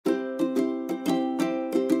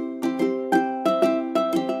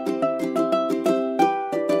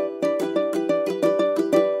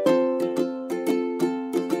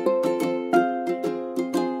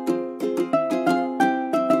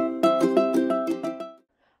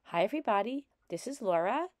Hi everybody, this is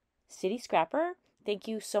Laura, City Scrapper. Thank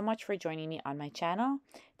you so much for joining me on my channel.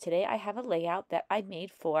 Today I have a layout that I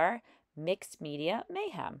made for Mixed Media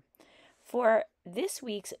Mayhem. For this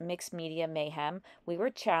week's Mixed Media Mayhem, we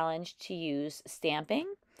were challenged to use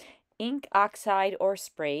stamping, ink oxide or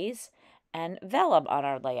sprays, and vellum on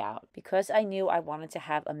our layout. Because I knew I wanted to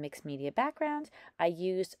have a mixed media background, I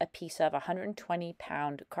used a piece of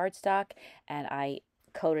 120-pound cardstock and I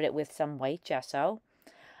coated it with some white gesso.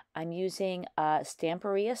 I'm using a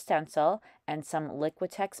Stamperia stencil and some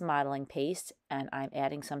Liquitex modeling paste, and I'm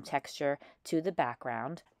adding some texture to the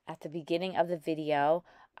background. At the beginning of the video,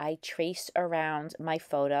 I traced around my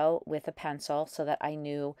photo with a pencil so that I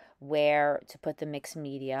knew where to put the mixed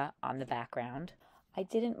media on the background. I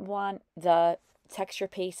didn't want the texture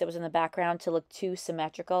paste that was in the background to look too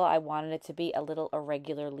symmetrical. I wanted it to be a little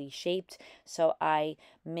irregularly shaped, so I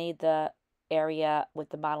made the area with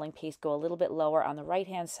the modeling paste go a little bit lower on the right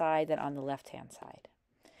hand side than on the left hand side.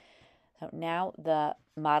 So now the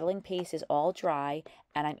modeling paste is all dry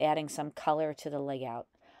and I'm adding some color to the layout.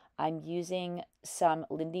 I'm using some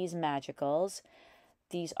Lindy's Magicals.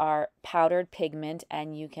 These are powdered pigment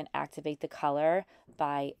and you can activate the color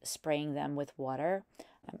by spraying them with water.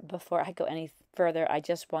 Before I go any further, I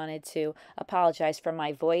just wanted to apologize for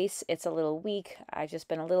my voice. It's a little weak. I've just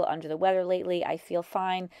been a little under the weather lately. I feel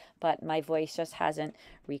fine, but my voice just hasn't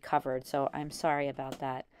recovered, so I'm sorry about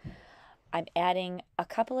that. I'm adding a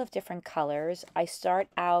couple of different colors. I start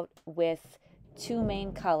out with two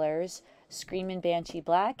main colors, Screamin Banshee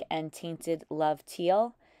Black and Tainted Love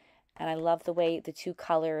Teal. And I love the way the two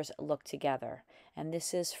colors look together. And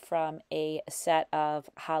this is from a set of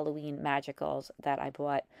Halloween Magicals that I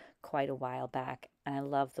bought quite a while back. And I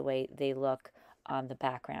love the way they look on the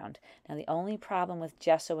background. Now the only problem with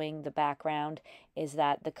gessoing the background is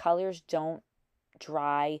that the colors don't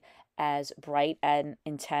dry as bright and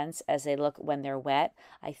intense as they look when they're wet.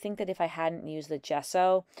 I think that if I hadn't used the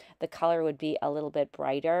gesso, the color would be a little bit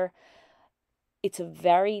brighter. It's a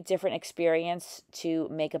very different experience to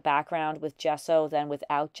make a background with gesso than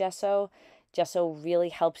without gesso. Gesso really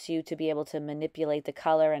helps you to be able to manipulate the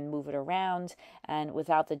color and move it around. And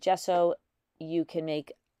without the gesso, you can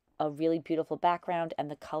make a really beautiful background and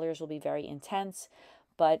the colors will be very intense.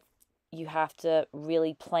 But you have to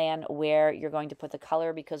really plan where you're going to put the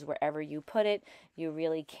color, because wherever you put it, you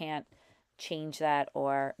really can't change that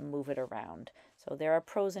or move it around. So there are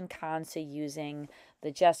pros and cons to using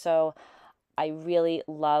the gesso. I really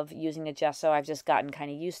love using the gesso. I've just gotten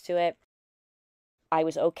kind of used to it. I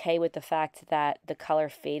was okay with the fact that the color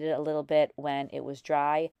faded a little bit when it was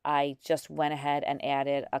dry. I just went ahead and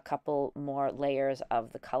added a couple more layers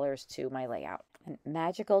of the colors to my layout. And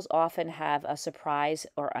Magicals often have a surprise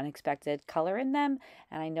or unexpected color in them,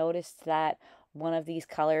 and I noticed that one of these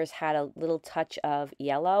colors had a little touch of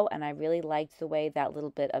yellow, and I really liked the way that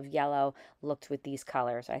little bit of yellow looked with these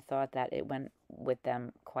colors. I thought that it went with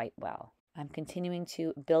them quite well. I'm continuing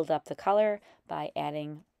to build up the color by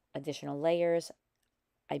adding additional layers.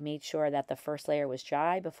 I made sure that the first layer was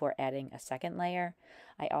dry before adding a second layer.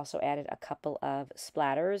 I also added a couple of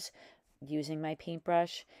splatters using my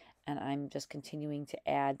paintbrush, and I'm just continuing to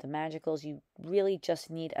add the Magicals. You really just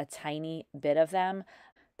need a tiny bit of them.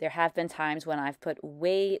 There have been times when I've put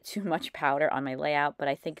way too much powder on my layout, but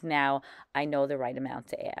I think now I know the right amount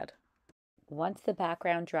to add. Once the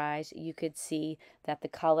background dries, you could see that the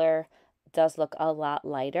color does look a lot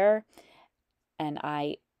lighter, and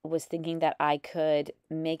I was thinking that I could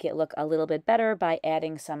make it look a little bit better by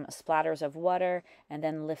adding some splatters of water and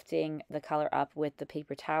then lifting the color up with the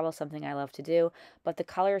paper towel, something I love to do, but the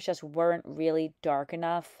colors just weren't really dark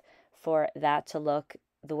enough for that to look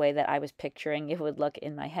the way that I was picturing it would look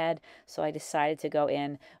in my head. So I decided to go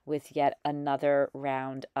in with yet another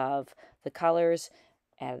round of the colors,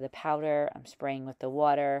 added the powder, I'm spraying with the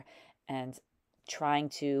water, and trying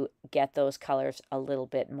to get those colors a little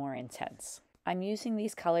bit more intense. I'm using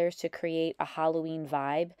these colors to create a Halloween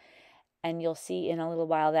vibe, and you'll see in a little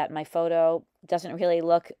while that my photo doesn't really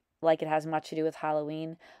look like it has much to do with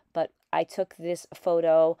Halloween, but I took this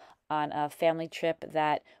photo on a family trip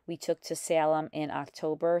that we took to Salem in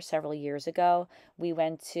October several years ago. We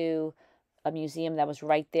went to a museum that was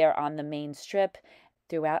right there on the main strip.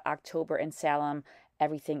 Throughout October in Salem,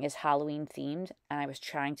 everything is Halloween themed, and I was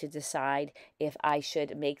trying to decide if I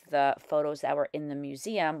should make the photos that were in the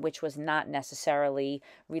museum, which was not necessarily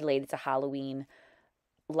related to Halloween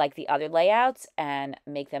like the other layouts, and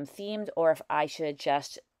make them themed, or if I should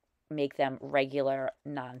just make them regular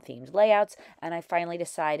non-themed layouts. And I finally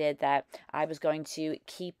decided that I was going to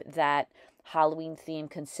keep that Halloween theme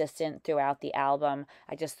consistent throughout the album.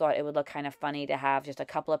 I just thought it would look kind of funny to have just a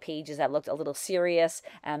couple of pages that looked a little serious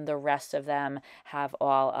and the rest of them have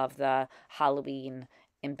all of the Halloween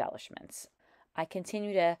embellishments. I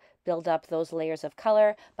continue to build up those layers of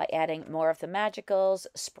color by adding more of the magicals,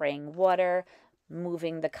 spraying water,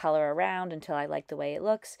 moving the color around until I like the way it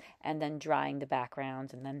looks, and then drying the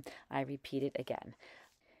background, and then I repeat it again.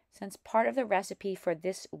 Since part of the recipe for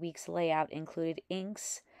this week's layout included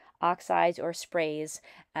inks, oxides, or sprays,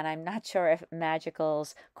 and I'm not sure if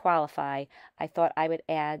magicals qualify, I thought I would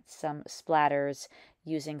add some splatters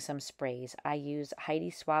using some sprays. I use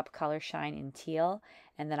Heidi Swapp Color Shine in Teal,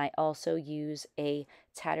 and then I also use a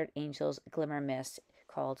Tattered Angels Glimmer Mist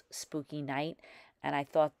called Spooky Night, and I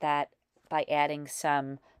thought that by adding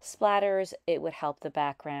some splatters, it would help the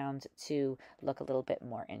background to look a little bit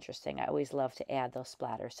more interesting. I always love to add those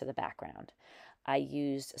splatters to the background. I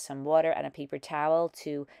used some water and a paper towel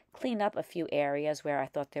to clean up a few areas where I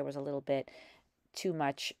thought there was a little bit too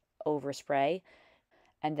much overspray.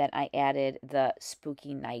 And then I added the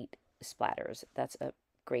Spooky Night splatters. That's a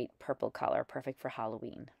great purple color, perfect for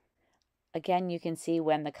Halloween. Again, you can see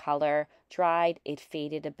when the color dried, it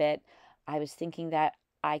faded a bit. I was thinking that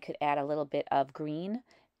I could add a little bit of green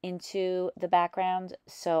into the background.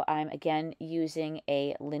 So I'm again using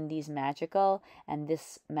a Lindy's Magical, and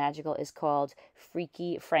this magical is called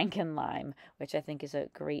Freaky Frankenlime, which I think is a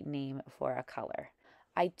great name for a color.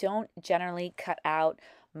 I don't generally cut out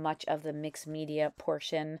much of the mixed media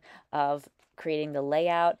portion of creating the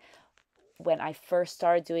layout. When I first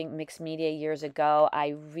started doing mixed media years ago, I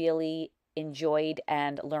really enjoyed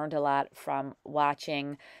and learned a lot from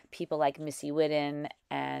watching people like Missy Whitten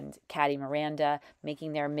and Caddy Miranda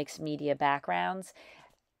making their mixed media backgrounds.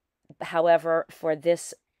 However, for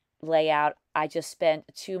this layout, I just spent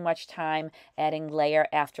too much time adding layer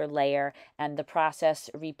after layer, and the process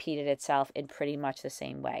repeated itself in pretty much the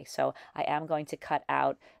same way. So I am going to cut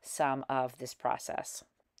out some of this process.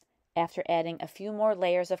 After adding a few more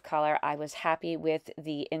layers of color, I was happy with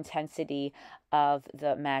the intensity of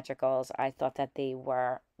the magicals. I thought that they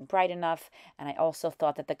were bright enough, and I also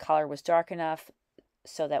thought that the color was dark enough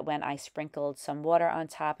so that when I sprinkled some water on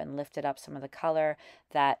top and lifted up some of the color,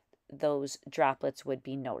 that those droplets would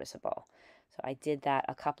be noticeable. So I did that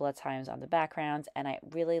a couple of times on the background, and I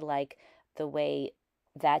really like the way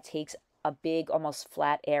that takes a big, almost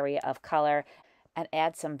flat area of color and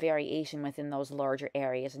add some variation within those larger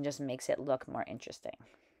areas and just makes it look more interesting.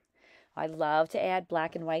 I love to add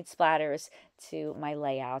black and white splatters to my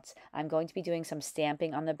layouts. I'm going to be doing some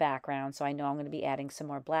stamping on the background, so I know I'm going to be adding some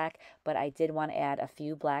more black, but I did want to add a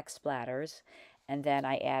few black splatters. And then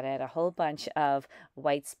I added a whole bunch of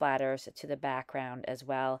white splatters to the background as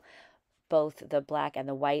well. Both the black and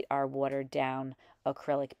the white are watered down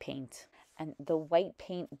acrylic paint. And the white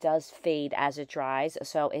paint does fade as it dries,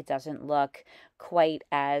 so it doesn't look quite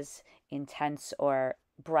as intense or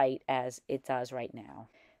bright as it does right now.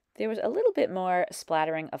 There was a little bit more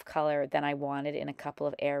splattering of color than I wanted in a couple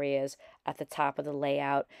of areas at the top of the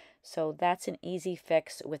layout, so that's an easy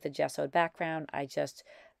fix with the gessoed background. I just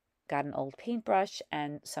got an old paintbrush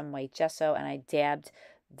and some white gesso, and I dabbed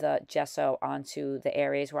the gesso onto the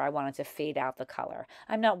areas where I wanted to fade out the color.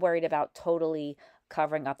 I'm not worried about totally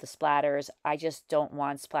covering up the splatters. I just don't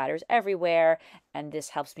want splatters everywhere, and this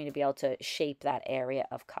helps me to be able to shape that area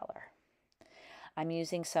of color. I'm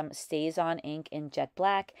using some Stays On ink in jet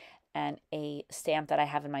black and a stamp that I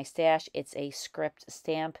have in my stash. It's a script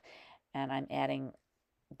stamp, and I'm adding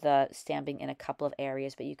the stamping in a couple of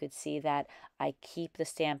areas, but you could see that I keep the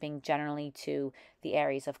stamping generally to the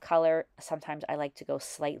areas of color. Sometimes I like to go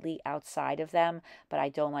slightly outside of them, but I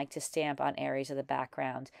don't like to stamp on areas of the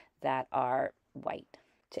background that are white.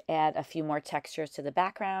 To add a few more textures to the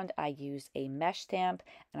background, I used a mesh stamp,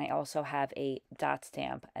 and I also have a dot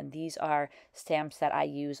stamp, and these are stamps that I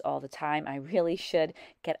use all the time. I really should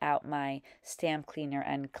get out my stamp cleaner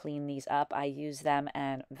and clean these up. I use them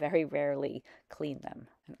and very rarely clean them.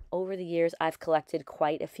 And over the years, I've collected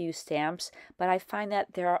quite a few stamps, but I find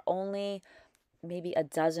that there are only maybe a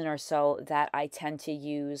dozen or so that I tend to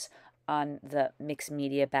use on the mixed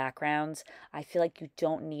media backgrounds. I feel like you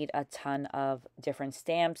don't need a ton of different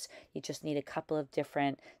stamps. You just need a couple of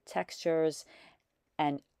different textures,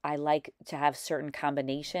 and I like to have certain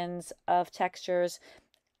combinations of textures.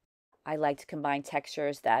 I like to combine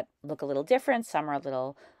textures that look a little different. Some are a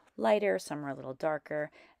little lighter, some are a little darker,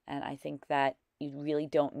 and I think that you really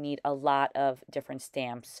don't need a lot of different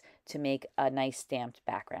stamps to make a nice stamped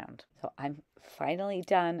background. So I'm finally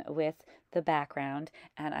done with the background,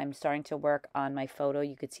 and I'm starting to work on my photo.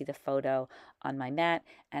 You could see the photo on my mat,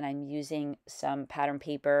 and I'm using some pattern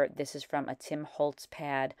paper. This is from a Tim Holtz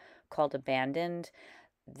pad called Abandoned.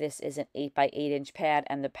 This is an 8 by 8 inch pad,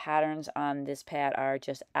 and the patterns on this pad are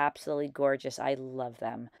just absolutely gorgeous. I love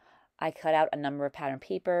them. I cut out a number of pattern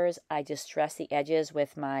papers. I distressed the edges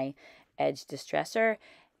with my edge distresser,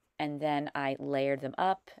 and then I layered them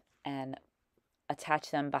up and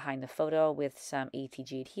attach them behind the photo with some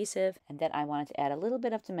ATG adhesive. And then I wanted to add a little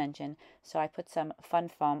bit of dimension, so I put some fun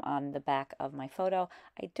foam on the back of my photo.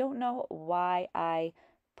 I don't know why I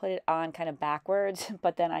put it on kind of backwards,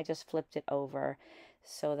 but then I just flipped it over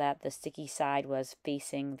so that the sticky side was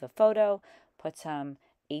facing the photo, put some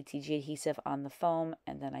ATG adhesive on the foam,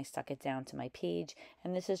 and then I stuck it down to my page.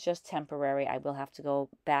 And this is just temporary. I will have to go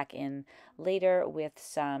back in later with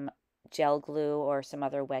some gel glue or some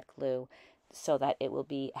other wet glue so that it will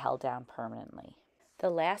be held down permanently. The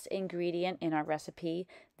last ingredient in our recipe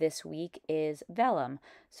this week is vellum.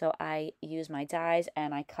 So I use my dies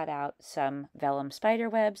and I cut out some vellum spider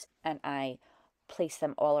webs and I placed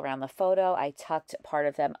them all around the photo. I tucked part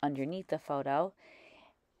of them underneath the photo,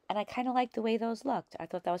 and I kind of liked the way those looked. I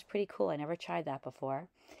thought that was pretty cool. I never tried that before.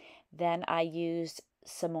 Then I used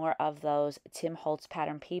some more of those Tim Holtz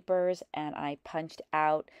pattern papers and I punched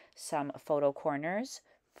out some photo corners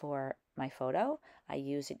for my photo. I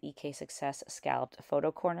used an EK Success scalloped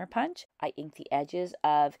photo corner punch. I inked the edges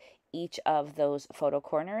of each of those photo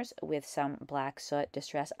corners with some black soot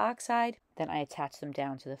distress oxide. Then I attached them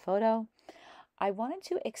down to the photo. I wanted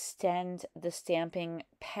to extend the stamping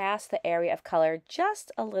past the area of color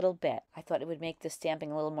just a little bit. I thought it would make the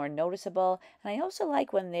stamping a little more noticeable. And I also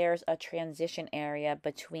like when there's a transition area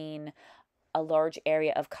between a large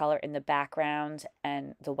area of color in the background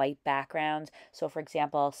and the white background. So for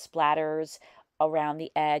example, splatters around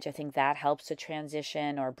the edge, I think that helps to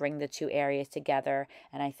transition or bring the two areas together.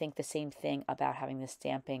 And I think the same thing about having the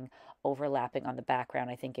stamping overlapping on the background.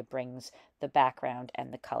 I think it brings the background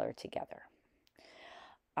and the color together.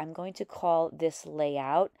 I'm going to call this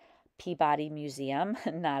layout Peabody Museum.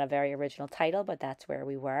 Not a very original title, but that's where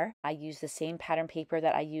we were. I used the same pattern paper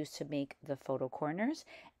that I used to make the photo corners,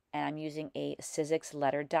 and I'm using a Sizzix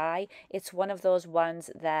letter die. It's one of those ones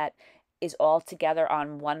that is all together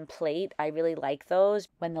on one plate. I really like those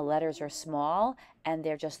when the letters are small and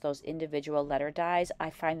they're just those individual letter dies.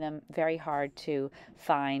 I find them very hard to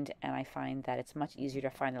find, and I find that it's much easier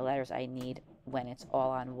to find the letters I need when it's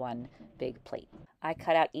all on one big plate. I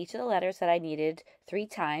cut out each of the letters that I needed 3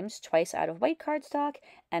 times, twice out of white cardstock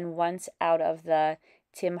and once out of the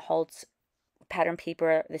Tim Holtz pattern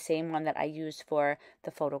paper, the same one that I used for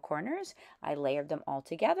the photo corners. I layered them all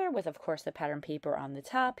together with, of course, the pattern paper on the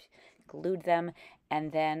top, glued them,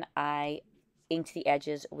 and then I inked the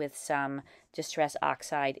edges with some Distress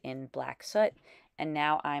Oxide in black soot. And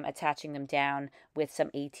now I'm attaching them down with some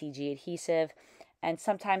ATG adhesive. And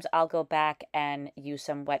sometimes I'll go back and use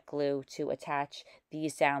some wet glue to attach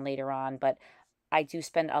these down later on, but I do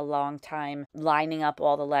spend a long time lining up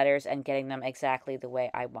all the letters and getting them exactly the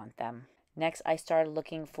way I want them. Next, I started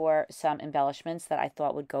looking for some embellishments that I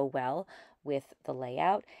thought would go well with the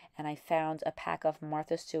layout, and I found a pack of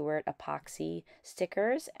Martha Stewart epoxy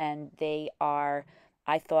stickers, and they are,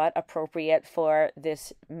 I thought, appropriate for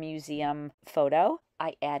this museum photo.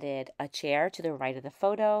 I added a chair to the right of the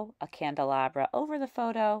photo, a candelabra over the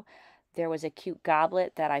photo. There was a cute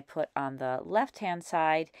goblet that I put on the left-hand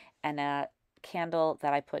side, and a candle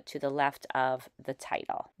that I put to the left of the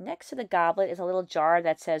title. Next to the goblet is a little jar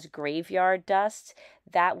that says Graveyard Dust.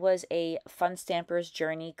 That was a Fun Stamper's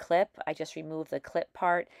Journey clip. I just removed the clip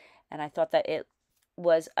part, and I thought that it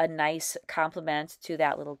was a nice complement to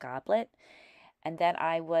that little goblet. And then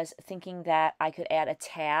I was thinking that I could add a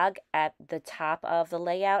tag at the top of the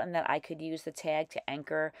layout and that I could use the tag to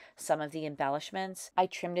anchor some of the embellishments. I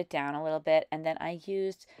trimmed it down a little bit, and then I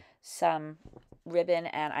used some ribbon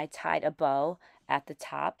and I tied a bow at the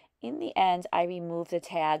top. In the end, I removed the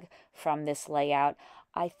tag from this layout.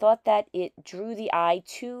 I thought that it drew the eye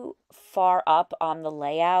too far up on the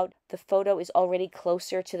layout. The photo is already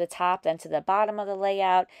closer to the top than to the bottom of the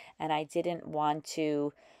layout, and I didn't want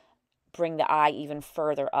to bring the eye even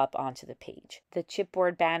further up onto the page. The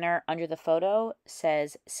chipboard banner under the photo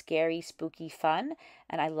says Scary Spooky Fun,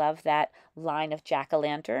 and I love that line of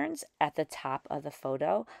jack-o'-lanterns at the top of the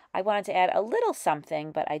photo. I wanted to add a little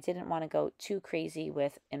something, but I didn't want to go too crazy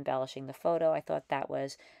with embellishing the photo. I thought that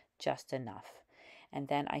was just enough. And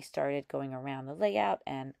then I started going around the layout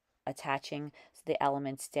and attaching the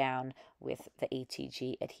elements down with the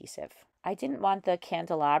ATG adhesive. I didn't want the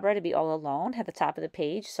candelabra to be all alone at the top of the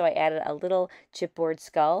page, so I added a little chipboard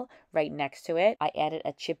skull right next to it. I added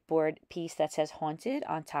a chipboard piece that says Haunted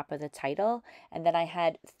on top of the title, and then I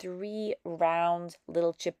had 3 round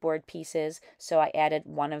little chipboard pieces, so I added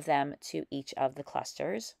one of them to each of the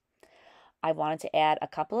clusters. I wanted to add a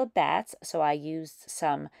couple of bats, so I used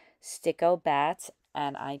some Sticko bats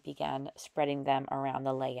and I began spreading them around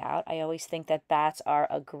the layout. I always think that bats are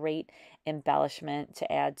a great embellishment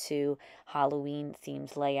to add to Halloween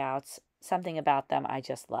themed layouts. Something about them I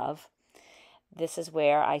just love. This is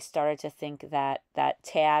where I started to think that that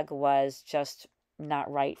tag was just not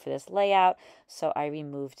right for this layout, so I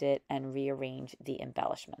removed it and rearranged the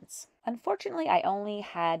embellishments. Unfortunately, I only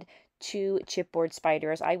had 2 chipboard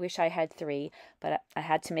spiders. I wish I had 3, but I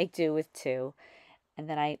had to make do with 2. And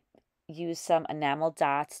then I used some enamel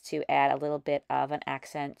dots to add a little bit of an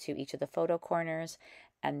accent to each of the photo corners,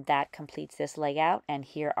 and that completes this layout, and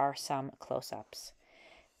here are some close-ups.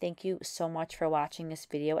 Thank you so much for watching this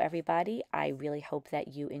video, everybody. I really hope that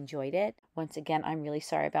you enjoyed it. Once again, I'm really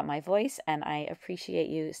sorry about my voice, and I appreciate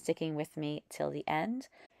you sticking with me till the end.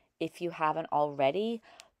 If you haven't already,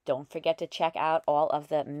 don't forget to check out all of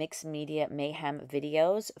the Mixed Media Mayhem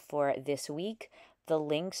videos for this week. The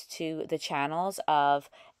links to the channels of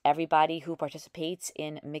everybody who participates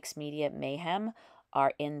in Mixed Media Mayhem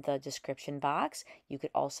are in the description box. You could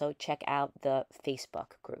also check out the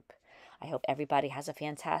Facebook group. I hope everybody has a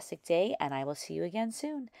fantastic day, and I will see you again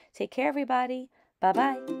soon. Take care, everybody.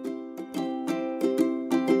 Bye-bye.